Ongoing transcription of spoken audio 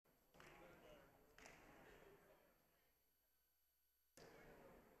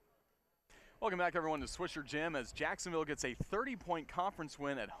Welcome back, everyone, to Swisher Gym as Jacksonville gets a 30-point conference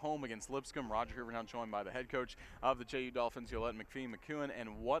win at home against Lipscomb. Roger Hoover now joined by the head coach of the JU Dolphins, Yolett McPhee-McCuin,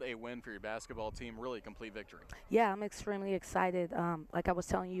 and what a win for your basketball team. Really a complete victory. Yeah, I'm extremely excited. Like I was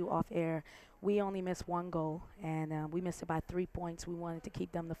telling you off air, we only missed one goal, and we missed it by 3 points. We wanted to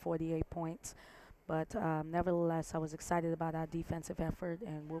keep them to 48 points. But nevertheless, I was excited about our defensive effort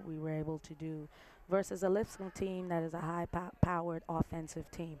and what we were able to do versus a Lipscomb team that is a high-powered offensive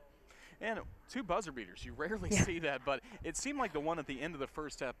team. And 2 buzzer beaters. You rarely see that, but it seemed like the one at the end of the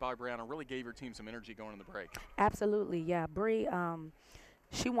first half by Brianna really gave your team some energy going in the break. Absolutely, yeah. Bree,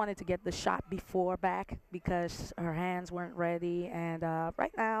 she wanted to get the shot before back because her hands weren't ready. And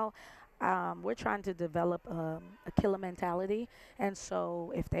right now, we're trying to develop a killer mentality. And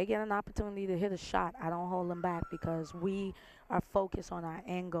so if they get an opportunity to hit a shot, I don't hold them back because we are focused on our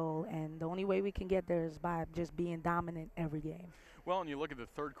end goal. And the only way we can get there is by just being dominant every game. Well, and you look at the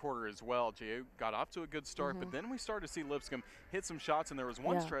third quarter as well. JU got off to a good start, but then we started to see Lipscomb hit some shots, and there was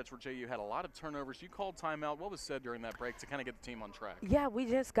one stretch where JU had a lot of turnovers. You called timeout. What was said during that break to kind of get the team on track? Yeah, we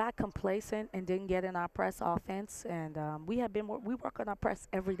just got complacent and didn't get in our press offense, and we work on our press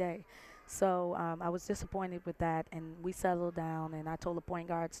every day. So I was disappointed with that, and we settled down, and I told the point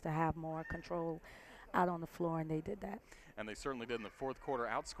guards to have more control out on the floor, and they did that. And they certainly did in the fourth quarter,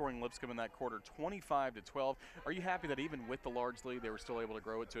 outscoring Lipscomb in that quarter 25-12. Are you happy that even with the large lead, they were still able to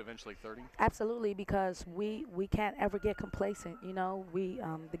grow it to eventually 30? Absolutely, because we can't ever get complacent. You know,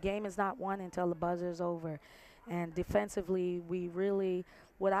 the game is not won until the buzzer's over. And defensively,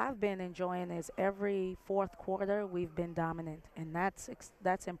 what I've been enjoying is every fourth quarter we've been dominant, and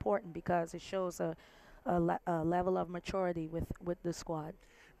that's important because it shows a level of maturity with the squad.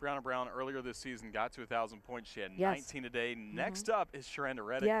 Brianna Brown earlier this season got to 1,000 points. She had 19 today. Next up is Sharanda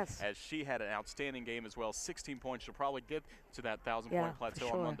Reddick, as she had an outstanding game as well. 16 points. She'll probably get to that 1,000-point plateau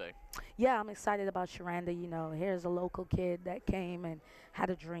on Monday. Yeah, I'm excited about Sharanda. You know, here's a local kid that came and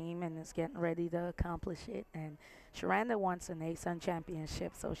had a dream and is getting ready to accomplish it. And Sharanda wants an ASUN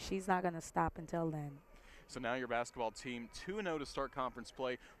championship, so she's not going to stop until then. So now your basketball team 2-0 to start conference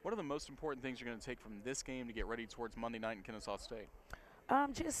play. What are the most important things you're going to take from this game to get ready towards Monday night in Kennesaw State?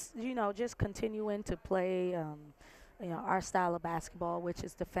 Just continuing to play, our style of basketball, which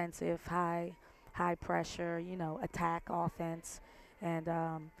is defensive, high pressure, attack offense, and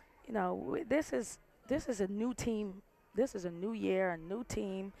this is a new team. This is a new year, a new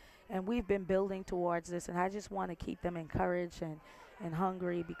team, and we've been building towards this. And I just want to keep them encouraged and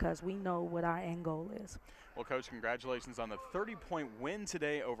hungry because we know what our end goal is. Well, Coach, congratulations on the 30-point win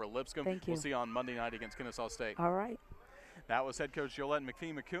today over Lipscomb. Thank you. We'll see you on Monday night against Kennesaw State. All right. That was head coach Yolett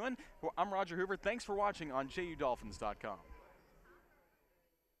McPhee-McCuin. I'm Roger Hoover. Thanks for watching on JUDolphins.com.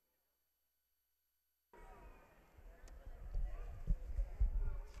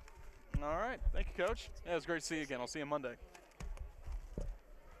 All right. Thank you, Coach. Yeah, it was great to see you again. I'll see you Monday.